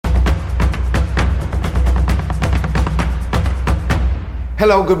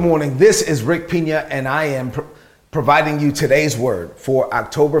Hello, good morning. This is Rick Pina, and I am providing you today's word for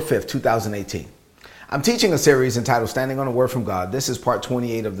October 5th, 2018. I'm teaching a series entitled Standing on a Word from God. This is part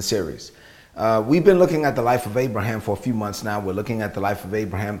 28 of the series. We've been looking at the life of Abraham for a few months now. We're looking at the life of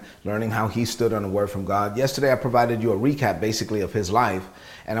Abraham, learning how he stood on a word from God. Yesterday, I provided you a recap, basically, of his life,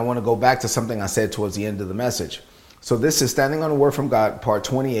 and I want to go back to something I said towards the end of the message. So this is Standing on a Word from God, part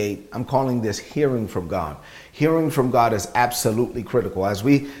 28. I'm calling this Hearing from God. Hearing from God is absolutely critical. As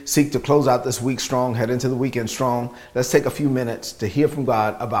we seek to close out this week strong, head into the weekend strong, let's take a few minutes to hear from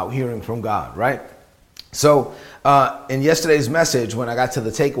God about hearing from God, right? So in yesterday's message, when I got to the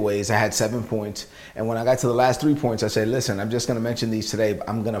takeaways, I had 7 points. And when I got to the last 3 points, I said, listen, I'm just going to mention these today, but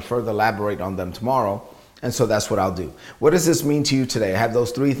I'm going to further elaborate on them tomorrow. And so that's what I'll do. What does this mean to you today? I have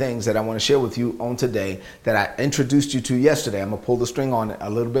those 3 things that I want to share with you on today that I introduced you to yesterday. I'm going to pull the string on it a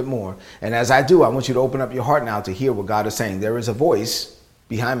little bit more. And as I do, I want you to open up your heart now to hear what God is saying. There is a voice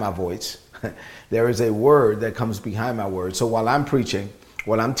behind my voice. There is a word that comes behind my word. So while I'm preaching,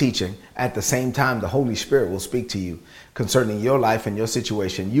 while I'm teaching, at the same time, the Holy Spirit will speak to you concerning your life and your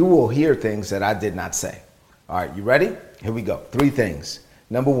situation. You will hear things that I did not say. All right, you ready? Here we go. 3 things.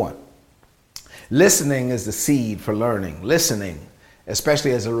 Number 1. Listening is the seed for learning. Listening,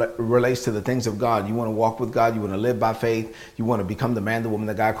 especially as it relates to the things of God. You want to walk with God. You want to live by faith. You want to become the man, the woman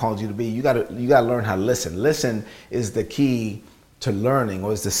that God called you to be. You got to learn how to listen. Listen is the key to learning,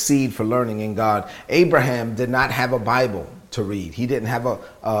 or is the seed for learning in God. Abraham did not have a Bible to read. He didn't have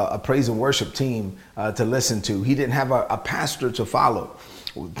a praise and worship team to listen to. He didn't have a pastor to follow.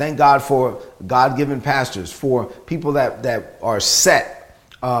 Thank God for God-given pastors, for people that are set,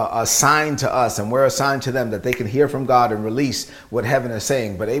 assigned to us, and we're assigned to them, that they can hear from God and release what heaven is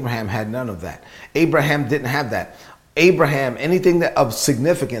saying. But Abraham had none of that. Abraham didn't have that. Abraham, anything that of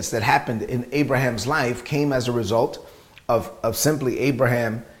significance that happened in Abraham's life came as a result of simply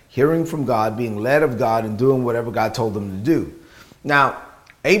Abraham hearing from God, being led of God, and doing whatever God told him to do. Now,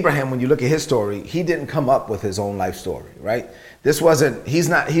 Abraham, when you look at his story, he didn't come up with his own life story, right? He's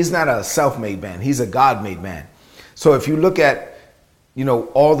not a self-made man. He's a God-made man. So if you look at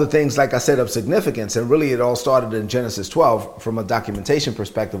all the things, like I said, of significance, and really it all started in Genesis 12 from a documentation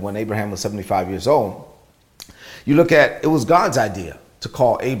perspective when Abraham was 75 years old. You look at, it was God's idea to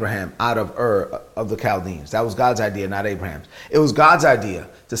call Abraham out of Ur of the Chaldeans. That was God's idea, not Abraham's. It was God's idea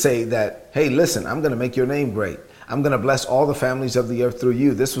to say that, hey, listen, I'm going to make your name great. I'm going to bless all the families of the earth through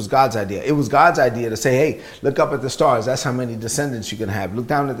you. This was God's idea. It was God's idea to say, hey, look up at the stars. That's how many descendants you can have. Look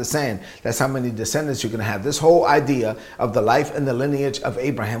down at the sand. That's how many descendants you can have. This whole idea of the life and the lineage of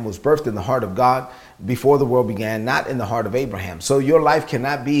Abraham was birthed in the heart of God before the world began, not in the heart of Abraham. So your life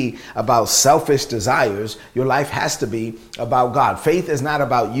cannot be about selfish desires. Your life has to be about God. Faith is not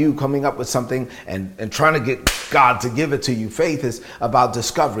about you coming up with something and trying to get God to give it to you. Faith is about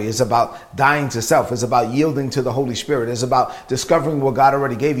discovery. It's about dying to self. It's about yielding to the Holy Spirit. It's about discovering what God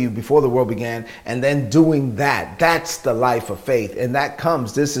already gave you before the world began, and then doing that. That's the life of faith. And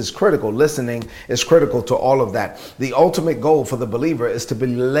this is critical. Listening is critical to all of that. The ultimate goal for the believer is to be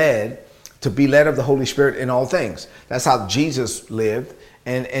led of the Holy Spirit in all things. That's how Jesus lived.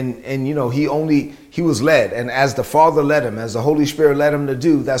 And he was led. And as the Father led him, as the Holy Spirit led him to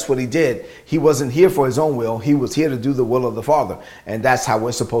do, that's what he did. He wasn't here for his own will. He was here to do the will of the Father. And that's how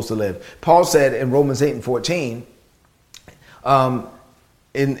we're supposed to live. Paul said in Romans 8:14,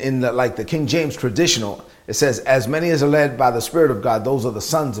 in the King James traditional, it says, as many as are led by the Spirit of God, those are the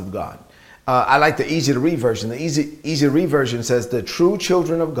sons of God. I like the easy to read version. The easy to read version says, the true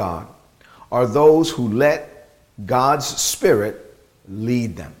children of God are those who let God's Spirit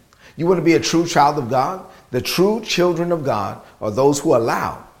lead them. You want to be a true child of God? The true children of God are those who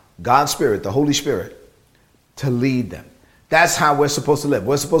allow God's Spirit, the Holy Spirit, to lead them. That's how we're supposed to live.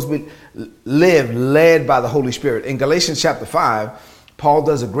 We're supposed to live led by the Holy Spirit. In Galatians chapter 5, Paul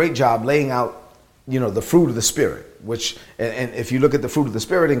does a great job laying out, the fruit of the Spirit, which, and if you look at the fruit of the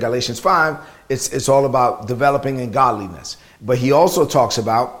Spirit in Galatians 5, it's all about developing in godliness. But he also talks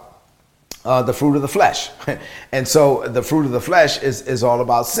about the fruit of the flesh. And so the fruit of the flesh is all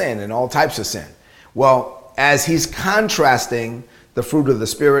about sin and all types of sin. Well, as he's contrasting the fruit of the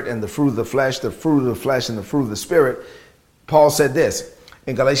Spirit and the fruit of the flesh and the fruit of the Spirit, Paul said this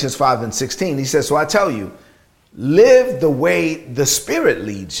in Galatians 5:16. He says, so I tell you, live the way the Spirit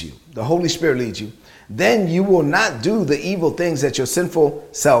leads you, the Holy Spirit leads you. Then you will not do the evil things that your sinful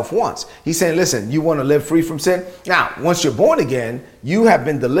self wants. He's saying, listen, you want to live free from sin? Now, once you're born again, you have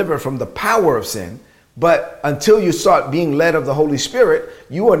been delivered from the power of sin, But until you start being led of the Holy Spirit,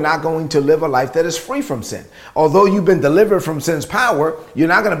 you are not going to live a life that is free from sin. Although you've been delivered from sin's power, you're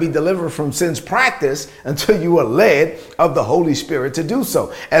not going to be delivered from sin's practice until you are led of the Holy Spirit to do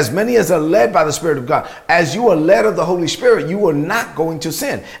so. As many as are led by the Spirit of God, as you are led of the Holy Spirit, you are not going to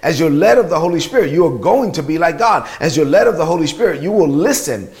sin. As you're led of the Holy Spirit, you are going to be like God. As you're led of the Holy Spirit, you will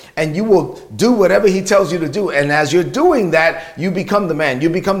listen and you will do whatever he tells you to do. And as you're doing that, you become the man, you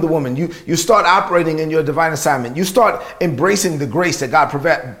become the woman. You start operating in your divine assignment. You start embracing the grace that God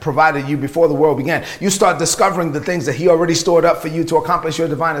provided you before the world began. You start discovering the things that he already stored up for you to accomplish your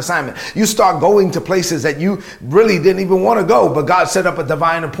divine assignment. You start going to places that you really didn't even want to go, but God set up a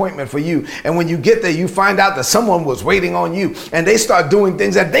divine appointment for you. And when you get there, you find out that someone was waiting on you, and they start doing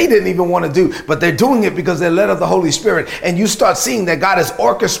things that they didn't even want to do, but they're doing it because they're led of the Holy Spirit. And you start seeing that God is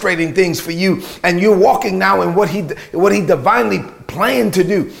orchestrating things for you, and you're walking now in what he divinely planned to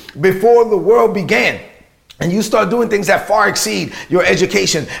do before the world began. And you start doing things that far exceed your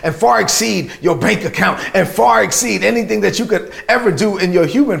education and far exceed your bank account and far exceed anything that you could ever do in your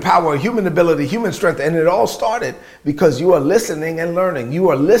human power, human ability, human strength. And it all started because you are listening and learning. You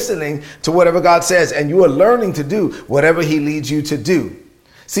are listening to whatever God says, and you are learning to do whatever he leads you to do.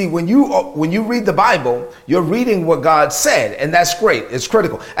 See, when you read the Bible, you're reading what God said, and that's great. It's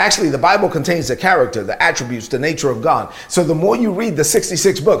critical. Actually, the Bible contains the character, the attributes, the nature of God. So the more you read the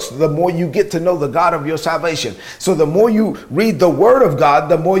 66 books, the more you get to know the God of your salvation. So the more you read the Word of God,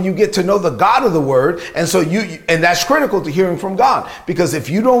 the more you get to know the God of the Word. And so and that's critical to hearing from God, because if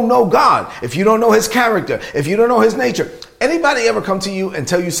you don't know God, if you don't know his character, if you don't know his nature, anybody ever come to you and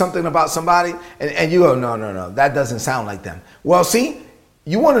tell you something about somebody and you go, no, that doesn't sound like them. Well, see,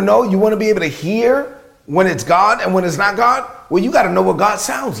 you want to know, you want to be able to hear when it's God and when it's not God? Well, you got to know what God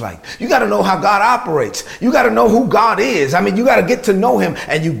sounds like. You got to know how God operates. You got to know who God is. I mean, you got to get to know him,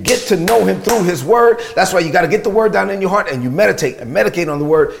 and you get to know him through his word. That's why you got to get the word down in your heart, and you meditate and medicate on the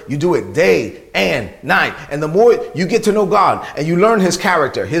word. You do it day and night. And the more you get to know God and you learn his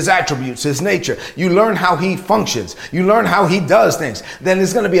character, his attributes, his nature, you learn how he functions, you learn how he does things, then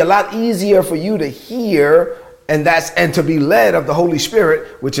it's going to be a lot easier for you to hear and to be led of the Holy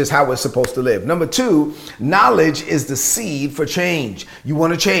Spirit, which is how we're supposed to live. Number 2, knowledge is the seed for change. You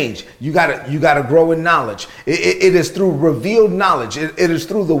want to change. You gotta grow in knowledge. It is through revealed knowledge. It is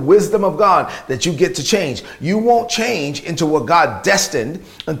through the wisdom of God that you get to change. You won't change into what God destined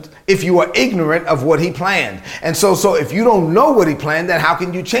if you are ignorant of what he planned. And so if you don't know what he planned, then how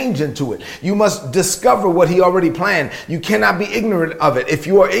can you change into it? You must discover what he already planned. You cannot be ignorant of it. If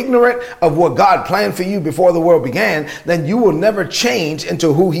you are ignorant of what God planned for you before the world began, then you will never change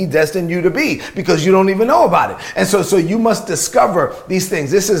into who he destined you to be, because you don't even know about it. And so you must discover these things.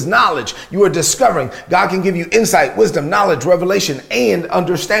 This is knowledge. You are discovering. God can give you insight, wisdom, knowledge, revelation, and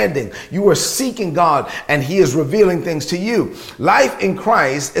understanding. You are seeking God, and he is revealing things to you. Life in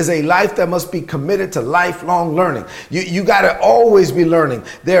Christ is a life that must be committed to lifelong learning. You got to always be learning.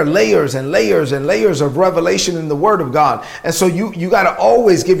 There are layers and layers and layers of revelation in the word of God. And so you got to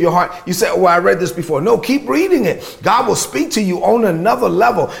always give your heart. You say, oh, I read this before. No, keep reading it. God will speak to you on another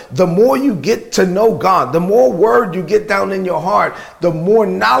level. The more you get to know God, the more word you get down in your heart, the more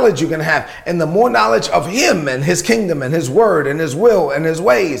knowledge you're going to have, and the more knowledge of him and his kingdom and his word and his will and his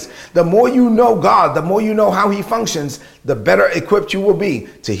ways. The more you know God, the more you know how he functions, the better equipped you will be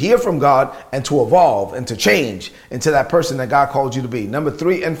to hear from God and to evolve and to change into that person that God called you to be. Number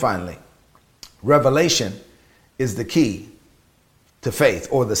 3, and finally, revelation is the key to faith,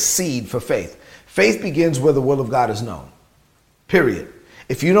 or the seed for faith. Faith begins where the will of God is known, period.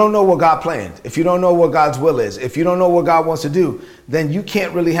 If you don't know what God planned, if you don't know what God's will is, if you don't know what God wants to do, then you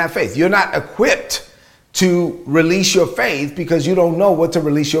can't really have faith. You're not equipped to release your faith because you don't know what to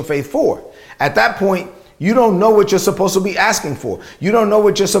release your faith for. At that point, you don't know what you're supposed to be asking for. You don't know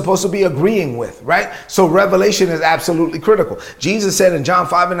what you're supposed to be agreeing with, right? So revelation is absolutely critical. Jesus said in John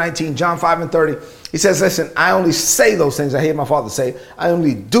 5:19, John 5:30, he says, listen, I only say those things I hear my Father say. I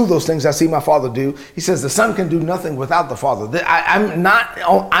only do those things I see my Father do. He says the Son can do nothing without the Father. I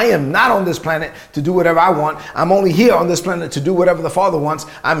am not on this planet to do whatever I want. I'm only here on this planet to do whatever the Father wants.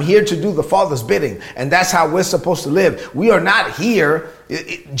 I'm here to do the Father's bidding. And that's how we're supposed to live. We are not here.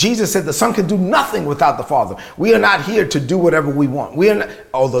 Jesus said the Son can do nothing without the Father. We are not here to do whatever we want. We are not,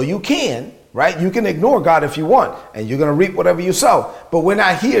 although you can, right? You can ignore God if you want, and you're going to reap whatever you sow. But we're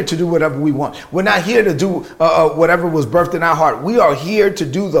not here to do whatever we want. We're not here to do whatever was birthed in our heart. We are here to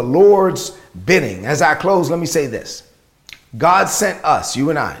do the Lord's bidding. As I close, let me say this. God sent us, you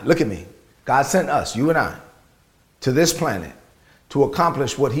and I, look at me. God sent us, you and I, to this planet to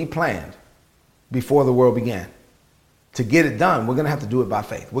accomplish what he planned before the world began. to get it done, we're going to have to do it by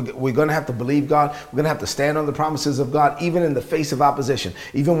faith. We're going to have to believe God. We're going to have to stand on the promises of God, even in the face of opposition.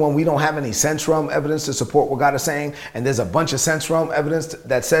 Even when we don't have any sense realm evidence to support what God is saying, and there's a bunch of sense realm evidence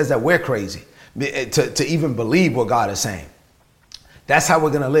that says that we're crazy to even believe what God is saying. That's how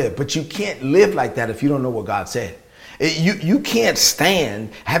we're going to live. But you can't live like that if you don't know what God said. You can't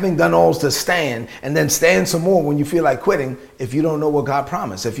stand, having done all to stand, and then stand some more when you feel like quitting if you don't know what God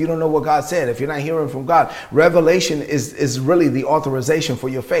promised, if you don't know what God said, if you're not hearing from God. Revelation is really the authorization for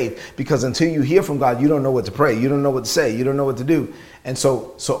your faith, because until you hear from God, you don't know what to pray. You don't know what to say. You don't know what to do. And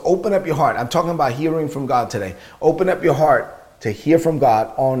so open up your heart. I'm talking about hearing from God today. Open up your heart to hear from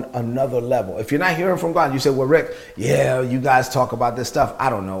God on another level. If you're not hearing from God, you say, well, Rick, yeah, you guys talk about this stuff.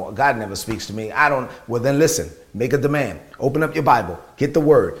 I don't know. God never speaks to me. Well, then listen, make a demand. Open up your Bible, get the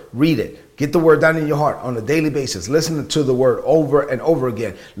word, read it, get the word down in your heart on a daily basis. Listen to the word over and over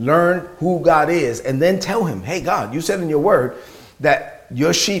again. Learn who God is, and then tell him, hey, God, you said in your word that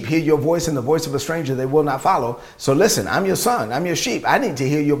your sheep hear your voice, and the voice of a stranger they will not follow. So listen, I'm your son, I'm your sheep. I need to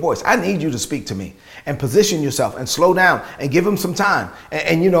hear your voice. I need you to speak to me, and position yourself and slow down and give him some time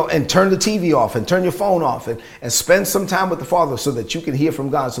and turn the TV off and turn your phone off and spend some time with the Father so that you can hear from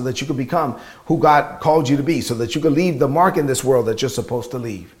God, so that you can become who God called you to be, so that you can leave the mark in this world that you're supposed to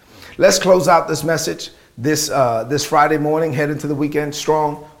leave. Let's close out this message this Friday morning, head into the weekend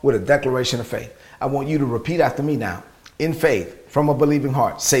strong with a declaration of faith. I want you to repeat after me now. In faith, from a believing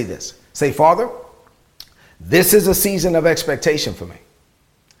heart, say this. Say, Father, this is a season of expectation for me.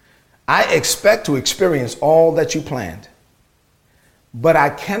 I expect to experience all that you planned, but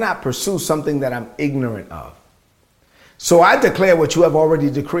I cannot pursue something that I'm ignorant of. So I declare what you have already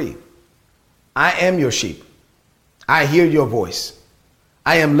decreed. I am your sheep. I hear your voice.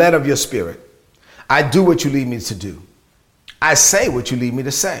 I am led of your spirit. I do what you lead me to do. I say what you lead me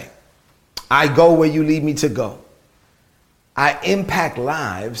to say. I go where you lead me to go. I impact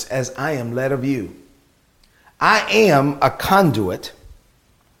lives as I am led of you. I am a conduit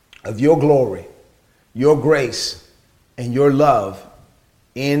of your glory, your grace, and your love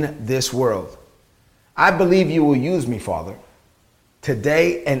in this world. I believe you will use me, Father,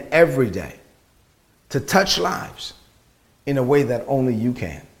 today and every day to touch lives in a way that only you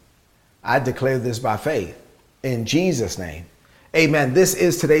can. I declare this by faith in Jesus' name. Amen. This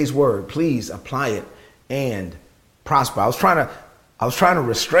is today's word. Please apply it and prosper. I was trying to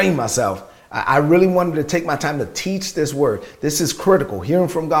restrain myself. I really wanted to take my time to teach this word. This is critical. Hearing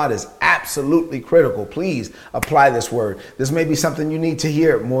from God is absolutely critical. Please apply this word. This may be something you need to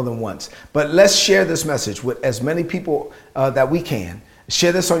hear more than once. But let's share this message with as many people that we can.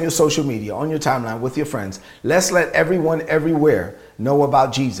 Share this on your social media, on your timeline, with your friends. Let's let everyone everywhere know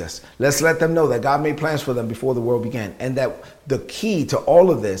about Jesus. Let's let them know that God made plans for them before the world began, and that the key to all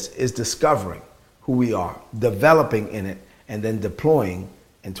of this is discovering who we are, developing in it, and then deploying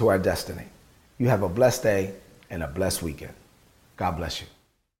into our destiny. You have a blessed day and a blessed weekend. God bless you.